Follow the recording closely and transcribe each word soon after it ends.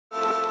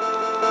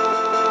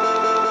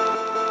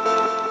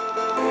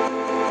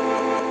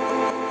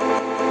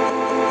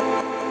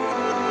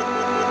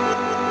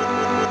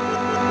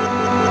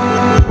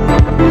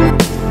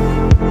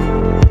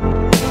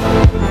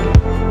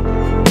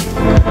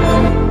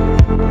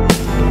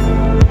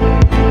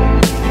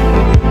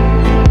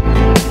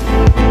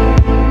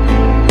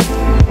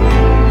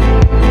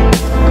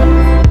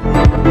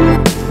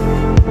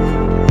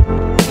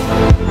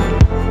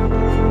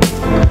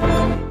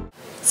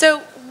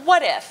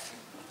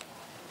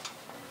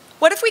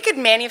What if we could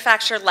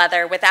manufacture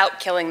leather without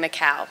killing the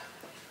cow?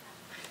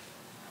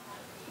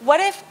 What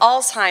if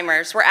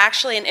Alzheimer's were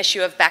actually an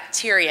issue of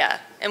bacteria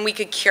and we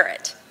could cure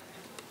it?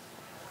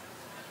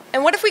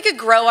 And what if we could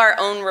grow our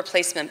own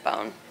replacement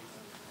bone?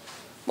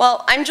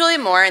 Well, I'm Julia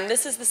Moore, and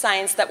this is the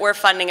science that we're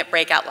funding at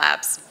Breakout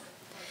Labs.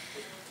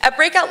 At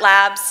Breakout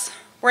Labs,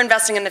 we're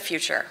investing in the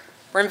future.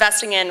 We're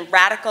investing in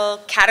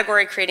radical,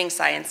 category-creating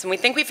science, and we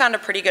think we found a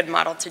pretty good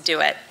model to do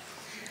it.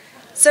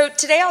 So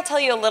today I'll tell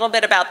you a little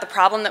bit about the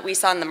problem that we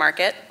saw in the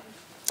market,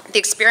 the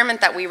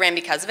experiment that we ran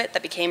because of it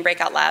that became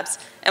Breakout Labs,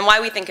 and why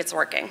we think it's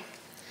working.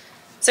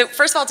 So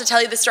first of all, to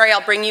tell you the story,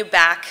 I'll bring you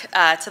back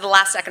to the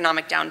last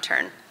economic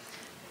downturn.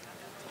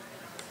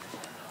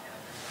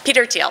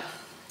 Peter Thiel,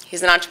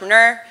 he's an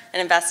entrepreneur, an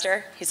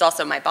investor. He's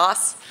also my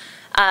boss.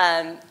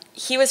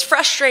 He was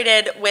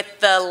frustrated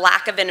with the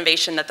lack of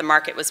innovation that the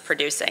market was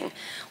producing.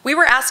 We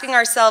were asking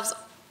ourselves,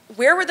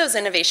 where were those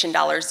innovation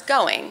dollars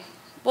going?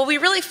 Well, we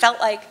really felt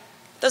like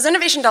those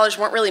innovation dollars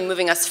weren't really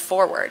moving us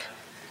forward.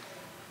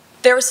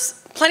 There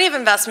was plenty of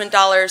investment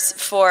dollars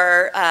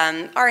for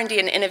R&D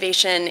and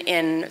innovation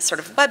in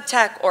sort of web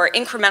tech or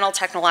incremental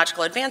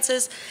technological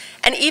advances,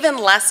 and even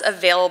less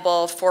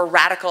available for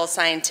radical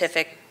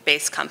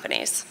scientific-based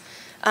companies.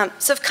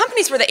 So if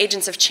companies were the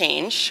agents of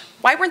change,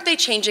 why weren't they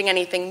changing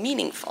anything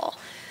meaningful?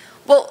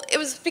 Well, it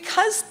was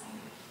because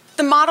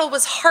the model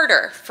was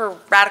harder for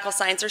radical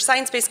science or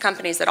science-based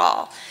companies at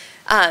all.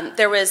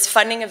 There was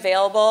funding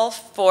available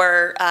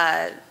for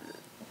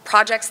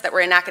projects that were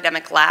in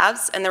academic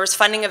labs, and there was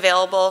funding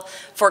available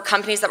for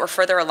companies that were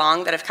further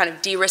along that have kind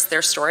of de-risked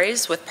their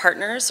stories with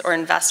partners or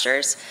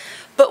investors.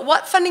 But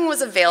what funding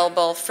was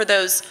available for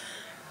those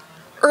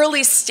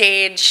early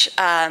stage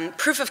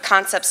proof of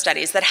concept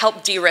studies that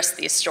helped de-risk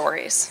these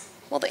stories?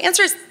 Well, the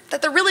answer is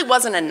that there really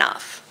wasn't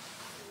enough.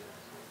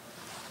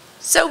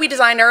 So we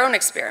designed our own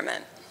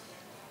experiment.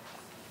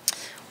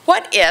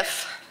 What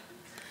if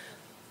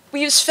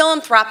we use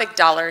philanthropic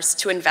dollars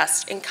to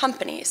invest in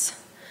companies?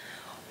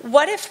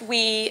 What if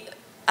we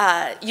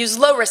use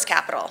low-risk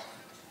capital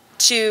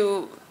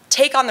to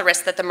take on the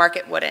risk that the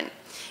market wouldn't?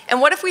 And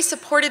what if we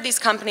supported these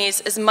companies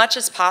as much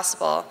as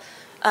possible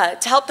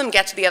to help them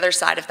get to the other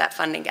side of that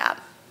funding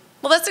gap?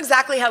 Well, that's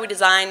exactly how we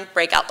designed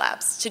Breakout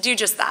Labs, to do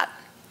just that.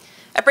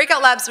 At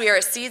Breakout Labs, we are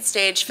a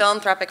seed-stage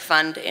philanthropic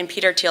fund in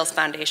Peter Thiel's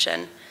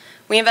foundation.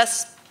 We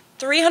invest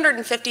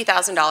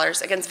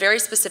 $350,000 against very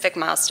specific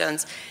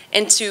milestones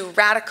into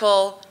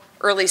radical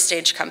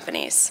early-stage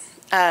companies.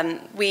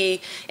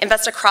 We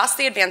invest across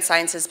the advanced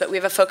sciences, but we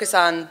have a focus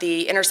on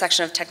the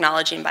intersection of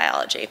technology and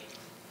biology.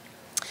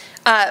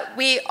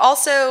 We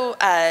also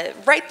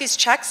write these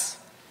checks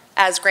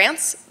as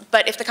grants,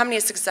 but if the company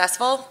is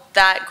successful,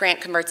 that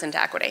grant converts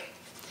into equity.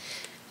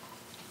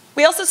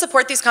 We also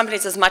support these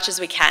companies as much as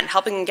we can,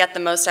 helping them get the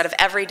most out of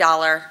every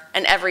dollar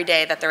and every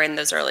day that they're in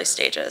those early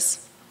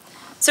stages.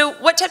 So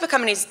what type of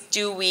companies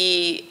do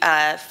we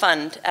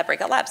fund at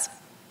Breakout Labs?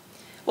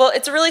 Well,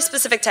 it's a really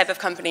specific type of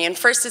company, and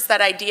first is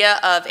that idea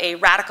of a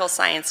radical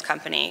science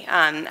company,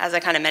 as I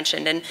kind of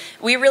mentioned, and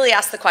we really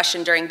asked the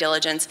question during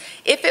diligence,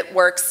 if it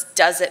works,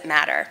 does it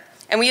matter?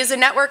 And we use a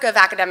network of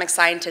academic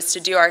scientists to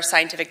do our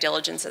scientific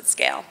diligence at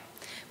scale.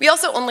 We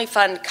also only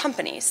fund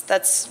companies.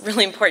 That's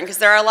really important because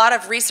there are a lot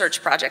of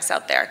research projects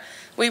out there.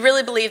 We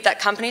really believe that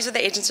companies are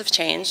the agents of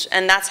change,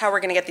 and that's how we're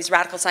going to get these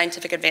radical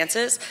scientific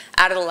advances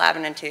out of the lab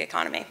and into the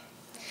economy.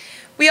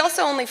 We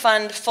also only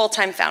fund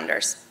full-time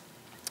founders.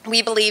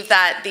 We believe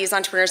that these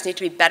entrepreneurs need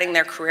to be betting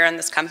their career on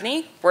this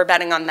company. We're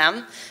betting on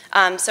them,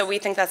 so we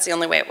think that's the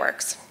only way it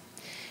works.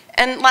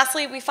 And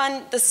lastly, we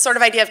fund this sort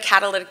of idea of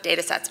catalytic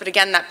data sets, but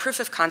again, that proof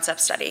of concept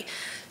study.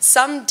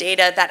 Some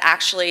data that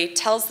actually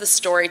tells the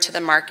story to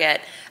the market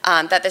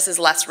that this is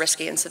less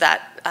risky, and so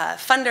that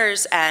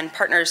funders and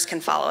partners can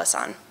follow us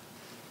on.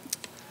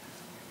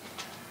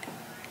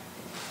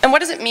 And what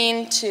does it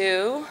mean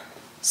to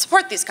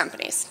support these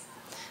companies?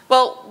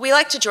 Well, we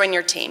like to join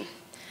your team.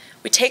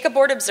 We take a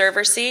board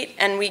observer seat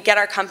and we get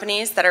our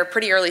companies that are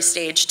pretty early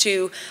stage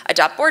to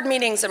adopt board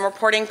meetings and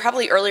reporting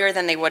probably earlier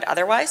than they would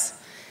otherwise.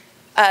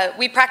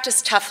 We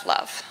practice tough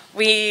love.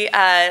 We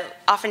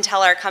often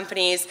tell our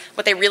companies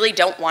what they really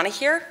don't want to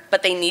hear,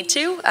 but they need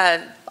to,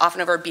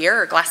 often over a beer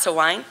or a glass of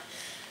wine.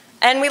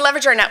 And we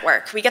leverage our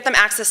network. We get them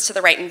access to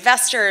the right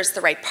investors,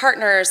 the right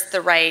partners,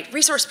 the right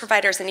resource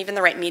providers, and even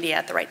the right media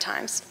at the right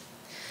times.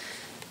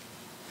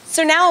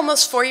 So now,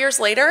 almost 4 years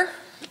later,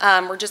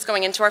 we're just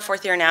going into our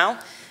 4th year now,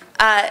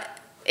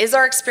 is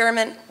our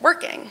experiment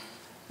working?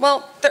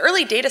 Well, the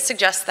early data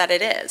suggests that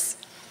it is.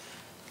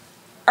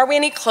 Are we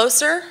any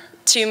closer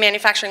to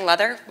manufacturing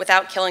leather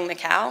without killing the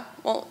cow?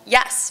 Well,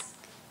 yes,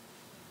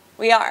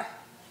 we are.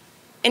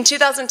 In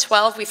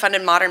 2012, we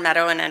funded Modern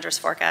Meadow and Andrus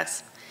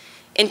Forecast.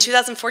 In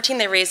 2014,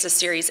 they raised a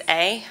Series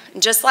A.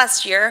 And just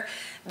last year,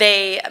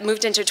 they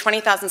moved into a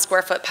 20,000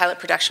 square foot pilot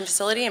production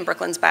facility in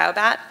Brooklyn's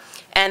Biobat,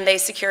 and they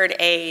secured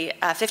a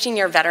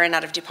 15-year veteran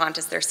out of DuPont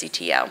as their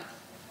CTO.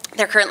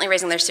 They're currently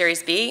raising their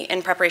Series B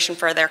in preparation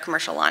for their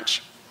commercial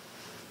launch.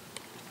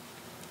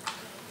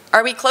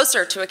 Are we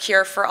closer to a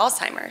cure for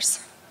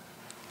Alzheimer's?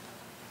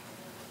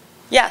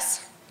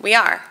 Yes, We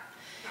are.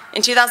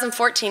 In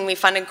 2014, we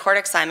funded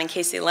Cortexime and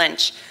Casey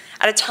Lynch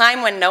at a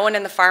time when no one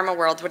in the pharma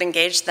world would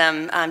engage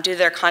them due to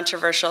their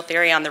controversial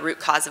theory on the root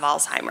cause of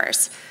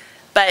Alzheimer's.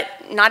 But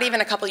not even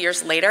a couple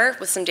years later,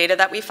 with some data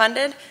that we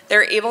funded, they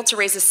were able to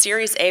raise a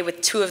Series A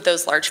with 2 of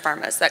those large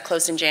pharmas that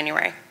closed in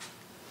January.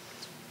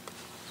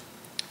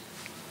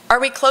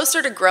 Are we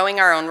closer to growing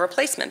our own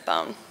replacement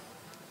bone?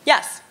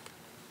 Yes.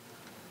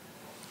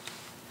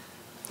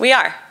 We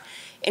are.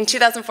 In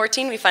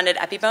 2014, we funded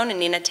Epibone and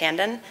Nina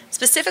Tandon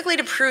specifically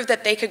to prove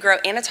that they could grow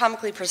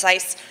anatomically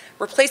precise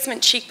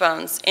replacement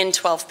cheekbones in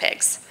 12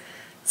 pigs.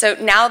 So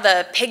now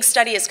the pig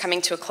study is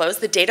coming to a close.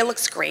 The data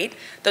looks great.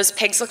 Those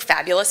pigs look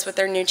fabulous with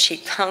their new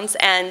cheekbones,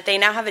 and they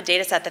now have a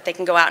data set that they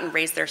can go out and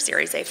raise their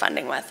Series A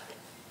funding with.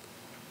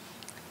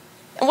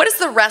 And what does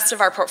the rest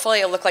of our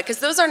portfolio look like? Because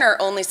those aren't our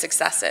only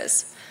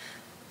successes.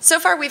 So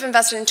far, we've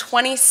invested in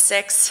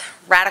 26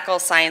 radical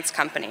science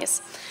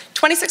companies.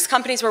 26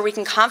 companies where we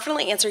can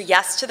confidently answer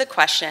yes to the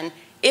question,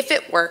 if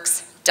it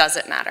works, does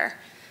it matter?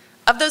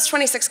 Of those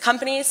 26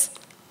 companies,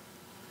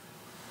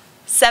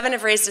 7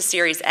 have raised a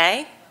Series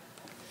A,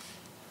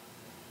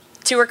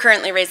 2 are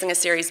currently raising a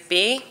Series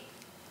B,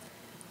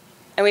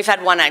 and we've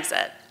had 1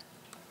 exit.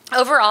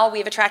 Overall,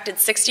 we've attracted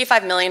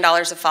 $65 million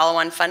of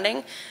follow-on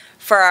funding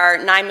for our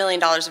 $9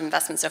 million of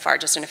investment so far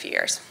just in a few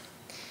years.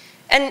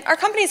 And our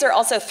companies are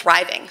also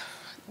thriving.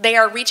 They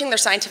are reaching their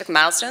scientific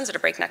milestones at a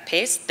breakneck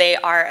pace. They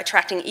are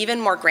attracting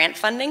even more grant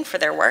funding for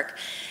their work,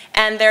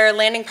 and they're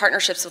landing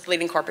partnerships with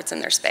leading corporates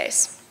in their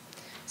space.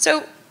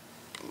 So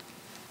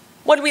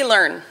what did we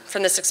learn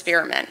from this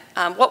experiment?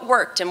 What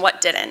worked and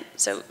what didn't?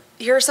 So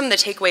here are some of the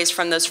takeaways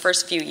from those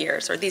first few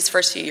years, or these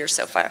first few years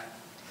so far.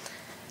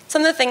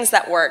 Some of the things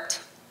that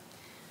worked.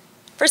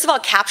 First of all,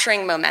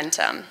 capturing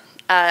momentum.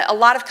 A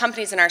lot of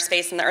companies in our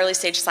space, in the early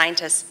stage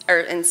scientists, or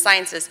in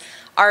sciences,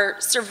 are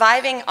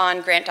surviving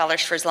on grant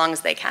dollars for as long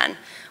as they can.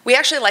 We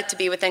actually like to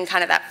be within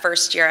kind of that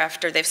first year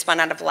after they've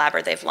spun out of the lab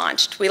or they've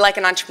launched. We like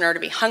an entrepreneur to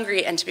be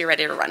hungry and to be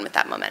ready to run with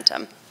that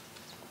momentum.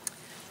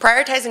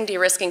 Prioritizing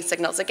de-risking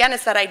signals. Again,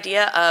 it's that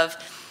idea of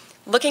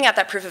looking at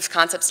that proof of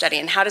concept study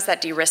and how does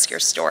that de-risk your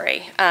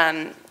story.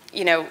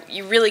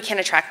 You really can't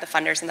attract the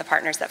funders and the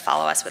partners that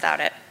follow us without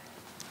it.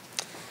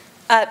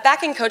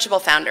 Backing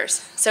coachable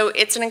founders. So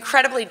it's an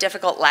incredibly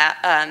difficult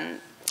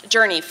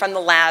journey from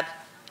the lab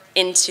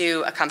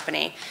into a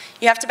company.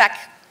 You have to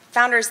back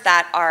founders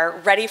that are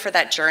ready for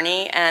that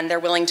journey and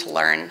they're willing to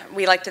learn.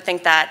 We like to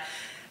think that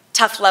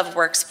tough love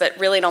works, but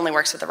really it only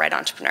works with the right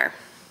entrepreneur.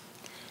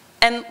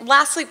 And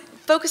lastly,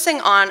 focusing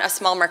on a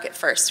small market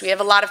first. We have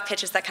a lot of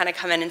pitches that kind of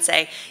come in and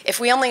say, if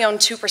we only own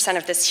 2%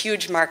 of this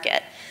huge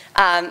market,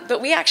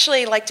 but we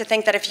actually like to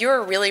think that if you're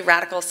a really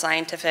radical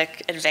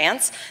scientific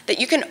advance, that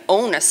you can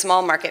own a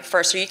small market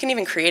first, or you can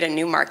even create a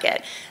new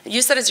market.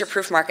 Use that as your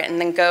proof market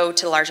and then go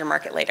to the larger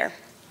market later.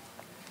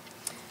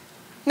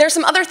 There are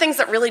some other things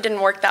that really didn't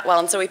work that well,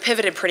 and so we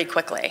pivoted pretty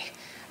quickly.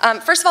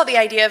 First of all, the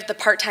idea of the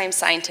part-time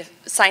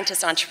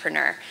scientist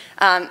entrepreneur.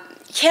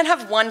 You can't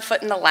have 1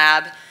 foot in the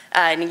lab,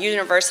 in a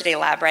university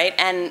lab, right,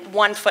 and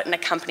 1 foot in a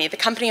company. The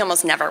company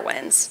almost never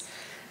wins.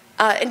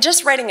 And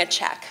just writing a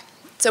check.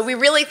 So we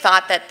really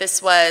thought that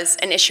this was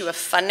an issue of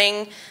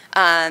funding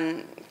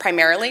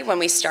primarily when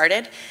we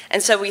started,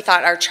 and so we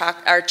thought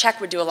our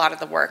check would do a lot of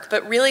the work.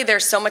 But really,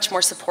 there's so much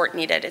more support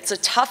needed. It's a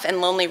tough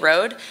and lonely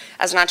road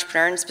as an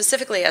entrepreneur, and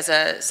specifically as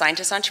a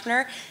scientist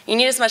entrepreneur. You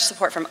need as much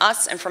support from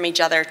us and from each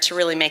other to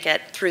really make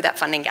it through that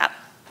funding gap.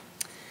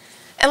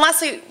 And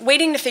lastly,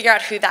 waiting to figure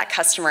out who that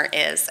customer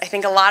is. I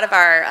think a lot of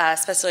our,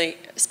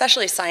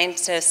 especially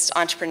scientist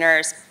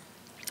entrepreneurs,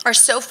 are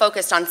so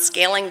focused on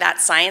scaling that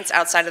science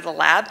outside of the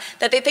lab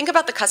that they think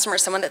about the customer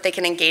as someone that they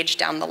can engage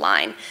down the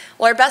line.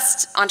 Well, our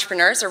best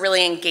entrepreneurs are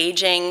really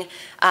engaging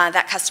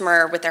that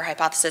customer with their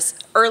hypothesis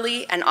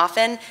early and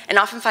often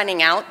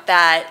finding out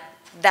that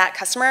that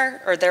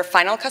customer or their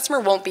final customer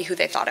won't be who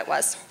they thought it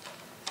was.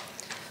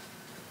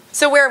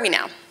 So where are we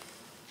now?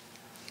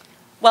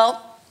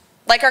 Well,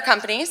 like our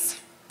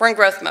companies, we're in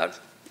growth mode,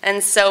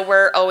 and so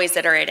we're always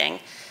iterating.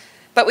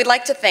 But we'd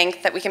like to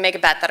think that we can make a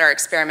bet that our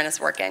experiment is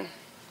working.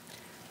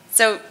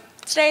 So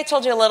today I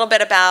told you a little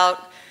bit about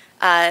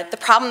the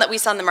problem that we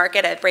saw in the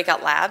market at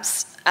Breakout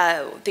Labs,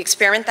 the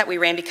experiment that we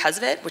ran because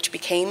of it, which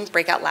became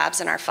Breakout Labs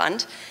in our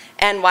fund,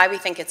 and why we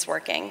think it's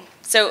working.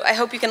 So I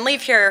hope you can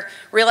leave here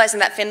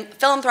realizing that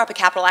philanthropic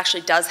capital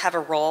actually does have a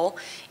role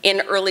in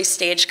early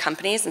stage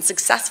companies and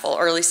successful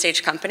early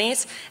stage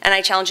companies. And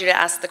I challenge you to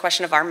ask the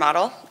question of our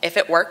model, if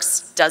it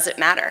works, does it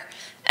matter?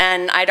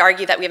 And I'd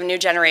argue that we have a new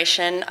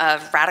generation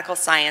of radical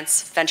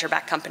science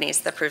venture-backed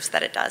companies that proves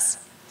that it does.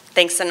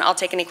 Thanks, and I'll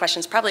take any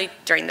questions probably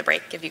during the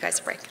break, give you guys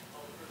a break.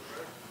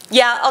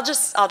 Yeah, I'll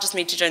just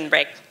meet you during the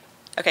break.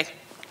 Okay,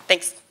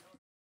 thanks.